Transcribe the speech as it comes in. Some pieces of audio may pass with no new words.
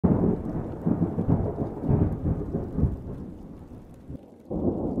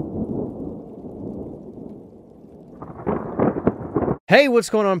Hey, what's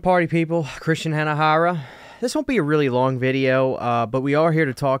going on, party people? Christian Hanna. This won't be a really long video, but we are here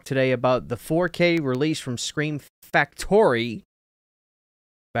to talk today about the 4K release from Scream Factory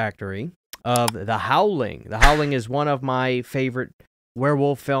of The Howling. The Howling is one of my favorite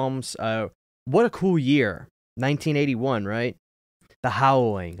werewolf films. What a cool year. 1981, right? The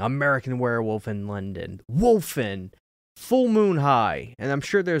Howling, American Werewolf in London, Wolfen, Full Moon High, and I'm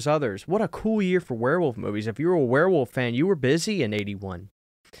sure there's others. What a cool year for werewolf movies. If you were a werewolf fan, you were busy in 81.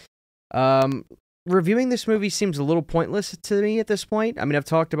 Reviewing this movie seems a little pointless to me at this point. I mean, I've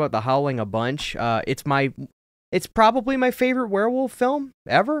talked about The Howling a bunch. It's probably my favorite werewolf film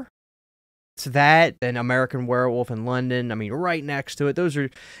ever. It's that and American Werewolf in London. I mean, right next to it. Those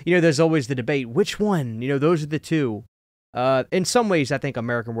are, there's always the debate. Which one? Those are the two. In some ways, I think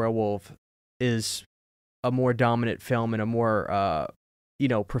American Werewolf is a more dominant film and a more,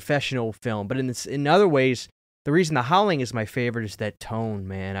 professional film. But in other ways, the reason The Howling is my favorite is that tone,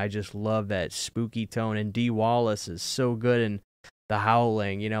 man. I just love that spooky tone, and Dee Wallace is so good in The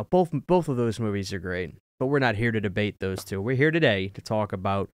Howling. Both of those movies are great. But we're not here to debate those two. We're here today to talk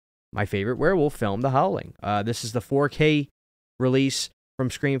about my favorite werewolf film, The Howling. This is the 4K release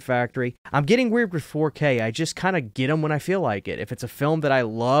from Scream Factory. I'm getting weird with 4K. I just kind of get them when I feel like it. If it's a film that I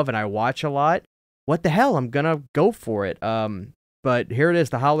love and I watch a lot, what the hell? I'm gonna go for it. But here it is,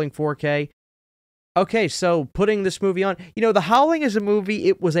 The Howling 4K. Okay, so putting this movie on, The Howling is a movie.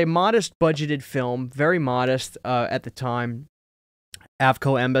 It was a modest budgeted film, very modest at the time.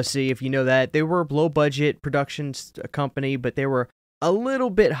 Avco Embassy, if you know that, they were a low budget productions company, but they were a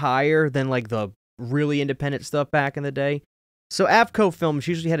little bit higher than like the really independent stuff back in the day. So Avco films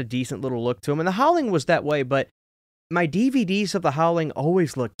usually had a decent little look to them, and The Howling was that way. But my DVDs of The Howling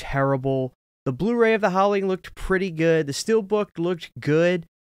always looked terrible. The Blu-ray of The Howling looked pretty good. The Steelbook looked good.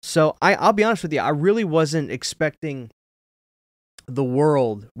 So I'll be honest with you, I really wasn't expecting the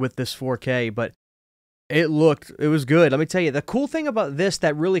world with this 4K, but it was good. Let me tell you, the cool thing about this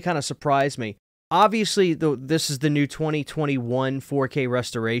that really kind of surprised me, obviously this is the new 2021 4K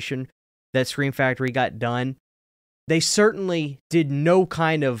restoration that Scream Factory got done. They certainly did no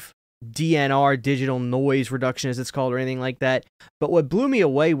kind of DNR, digital noise reduction as it's called, or anything like that. But what blew me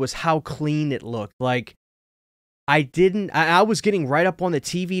away was how clean it looked. Like, I was getting right up on the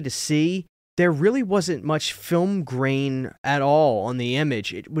TV to see. There really wasn't much film grain at all on the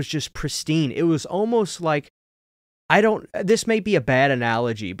image. It was just pristine. It was almost like, this may be a bad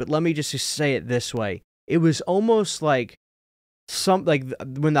analogy, but let me just say it this way. It was almost like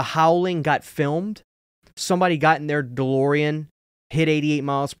when The Howling got filmed, somebody got in their DeLorean, hit 88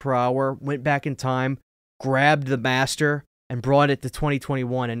 miles per hour, went back in time, grabbed the master, and brought it to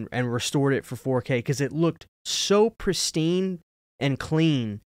 2021 and restored it for 4K because it looked so pristine and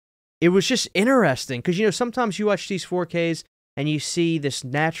clean. It was just interesting because, sometimes you watch these 4Ks and you see this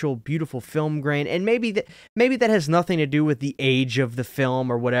natural, beautiful film grain, and maybe that has nothing to do with the age of the film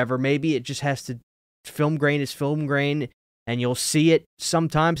or whatever. Maybe it just has to, film grain is film grain, and you'll see it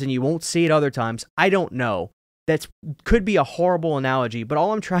sometimes and you won't see it other times. I don't know. That could be a horrible analogy, but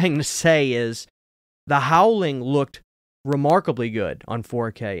all I'm trying to say is The Howling looked remarkably good on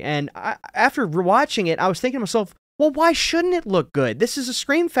 4K. And after watching it, I was thinking to myself, well, why shouldn't it look good? This is a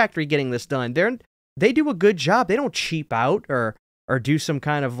Scream Factory getting this done. They do a good job. They don't cheap out or do some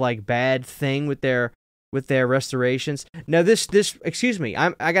kind of like bad thing with their restorations. Now excuse me,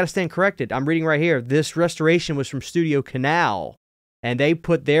 I gotta stand corrected. I'm reading right here. This restoration was from Studio Canal, and they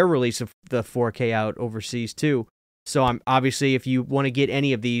put their release of the 4K out overseas too. So obviously, if you want to get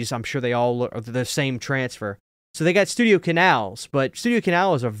any of these, I'm sure they all are the same transfer. So they got Studio Canals, but Studio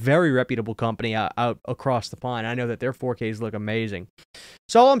Canal is a very reputable company out across the pond. I know that their 4Ks look amazing.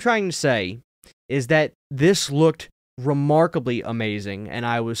 So all I'm trying to say is that this looked remarkably amazing, and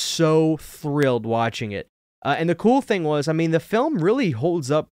I was so thrilled watching it. And the cool thing was, I mean, the film really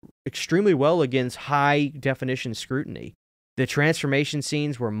holds up extremely well against high-definition scrutiny. The transformation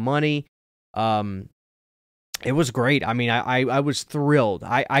scenes were money. It was great. I mean, I was thrilled.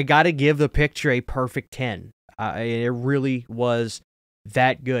 I got to give the picture a perfect 10. It really was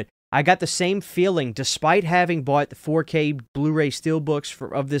that good. I got the same feeling, despite having bought the 4K Blu-ray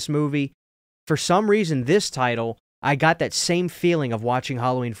Steelbooks of this movie. For some reason, this title, I got that same feeling of watching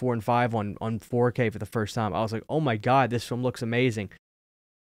Halloween 4 and 5 on 4K for the first time. I was like, oh my god, this film looks amazing.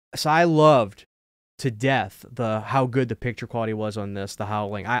 So I loved to death how good the picture quality was on this, The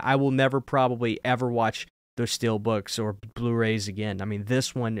Howling. I will never probably ever watch those Steelbooks or Blu-rays again. I mean,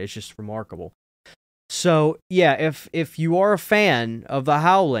 this one is just remarkable. So, yeah, if you are a fan of The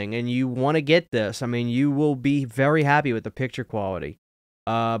Howling and you want to get this, I mean, you will be very happy with the picture quality.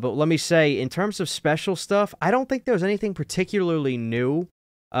 But let me say, in terms of special stuff, I don't think there was anything particularly new.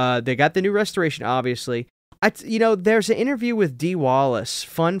 They got the new restoration, obviously. There's an interview with Dee Wallace,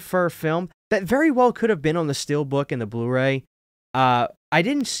 Fun Fur Film, that very well could have been on the Steelbook and the Blu-ray. I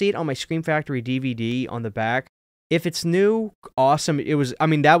didn't see it on my Scream Factory DVD on the back. If it's new, awesome.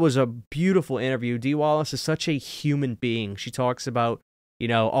 That was a beautiful interview. Dee Wallace is such a human being. She talks about,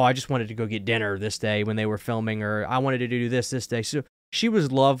 I just wanted to go get dinner this day when they were filming, or I wanted to do this day. So she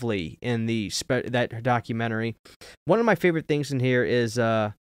was lovely in that documentary. One of my favorite things in here is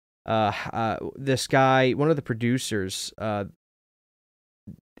this guy, one of the producers. I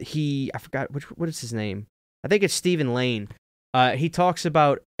forgot what is his name. I think it's Stephen Lane. He talks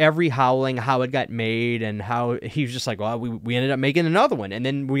about every Howling, how it got made, and how he was just like, well, we ended up making another one, and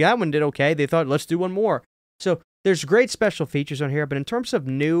then that one did okay. They thought, let's do one more. So there's great special features on here, but in terms of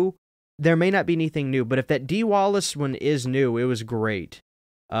new, there may not be anything new. But if that Dee Wallace one is new, it was great.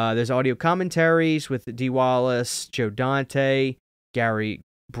 There's audio commentaries with Dee Wallace, Joe Dante, Gary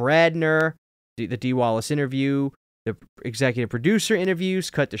Bradner, the Dee Wallace interview, the executive producer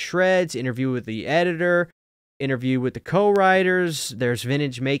interviews, cut to shreds, interview with the editor, interview with the co-writers. There's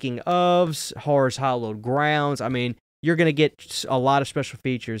vintage making ofs, Horror's Hallowed Grounds. I mean, you're gonna get a lot of special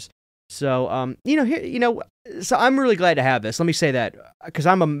features. So, so I'm really glad to have this. Let me say that, because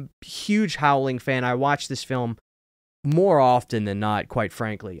I'm a huge Howling fan. I watch this film more often than not, quite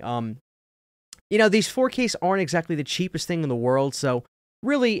frankly. These 4Ks aren't exactly the cheapest thing in the world. So,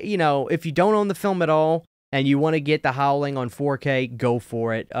 really, if you don't own the film at all and you want to get the Howling on 4K, go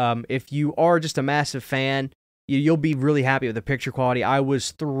for it. If you are just a massive fan, you'll be really happy with the picture quality. I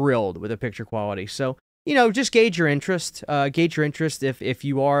was thrilled with the picture quality. So, just gauge your interest. If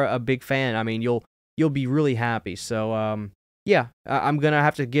you are a big fan. I mean, you'll be really happy. So, I'm gonna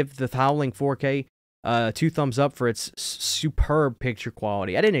have to give the Howling 4K 2 thumbs up for its superb picture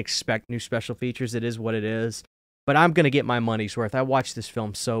quality. I didn't expect new special features. It is what it is. But I'm gonna get my money's worth. I watch this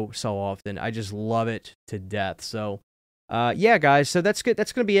film so often. I just love it to death. So, guys. So that's good.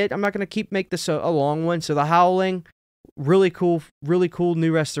 That's gonna be it. I'm not gonna make this a long one. So the Howling, really cool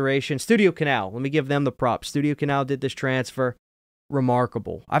new restoration. Studio Canal. Let me give them the props. Studio Canal did this transfer.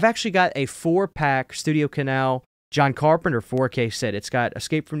 Remarkable. I've actually got a 4-pack Studio Canal John Carpenter 4K set. It's got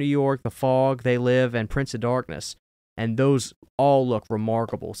Escape from New York, The Fog, They Live, and Prince of Darkness. And those all look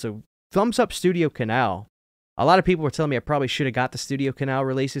remarkable. So thumbs up Studio Canal. A lot of people were telling me I probably should have got the Studio Canal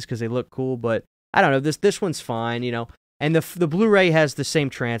releases because they look cool, but I don't know. This one's fine, And the Blu-ray has the same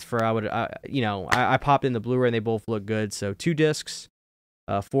transfer. I popped in the Blu-ray and they both look good. So 2 discs,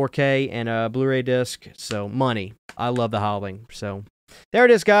 4K, and a Blu-ray disc. So money. I love the Howling. So there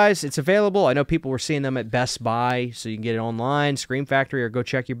it is, guys. It's available. I know people were seeing them at Best Buy, so you can get it online, Scream Factory, or go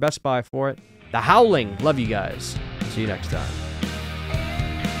check your Best Buy for it. The Howling. Love you guys. See you next time.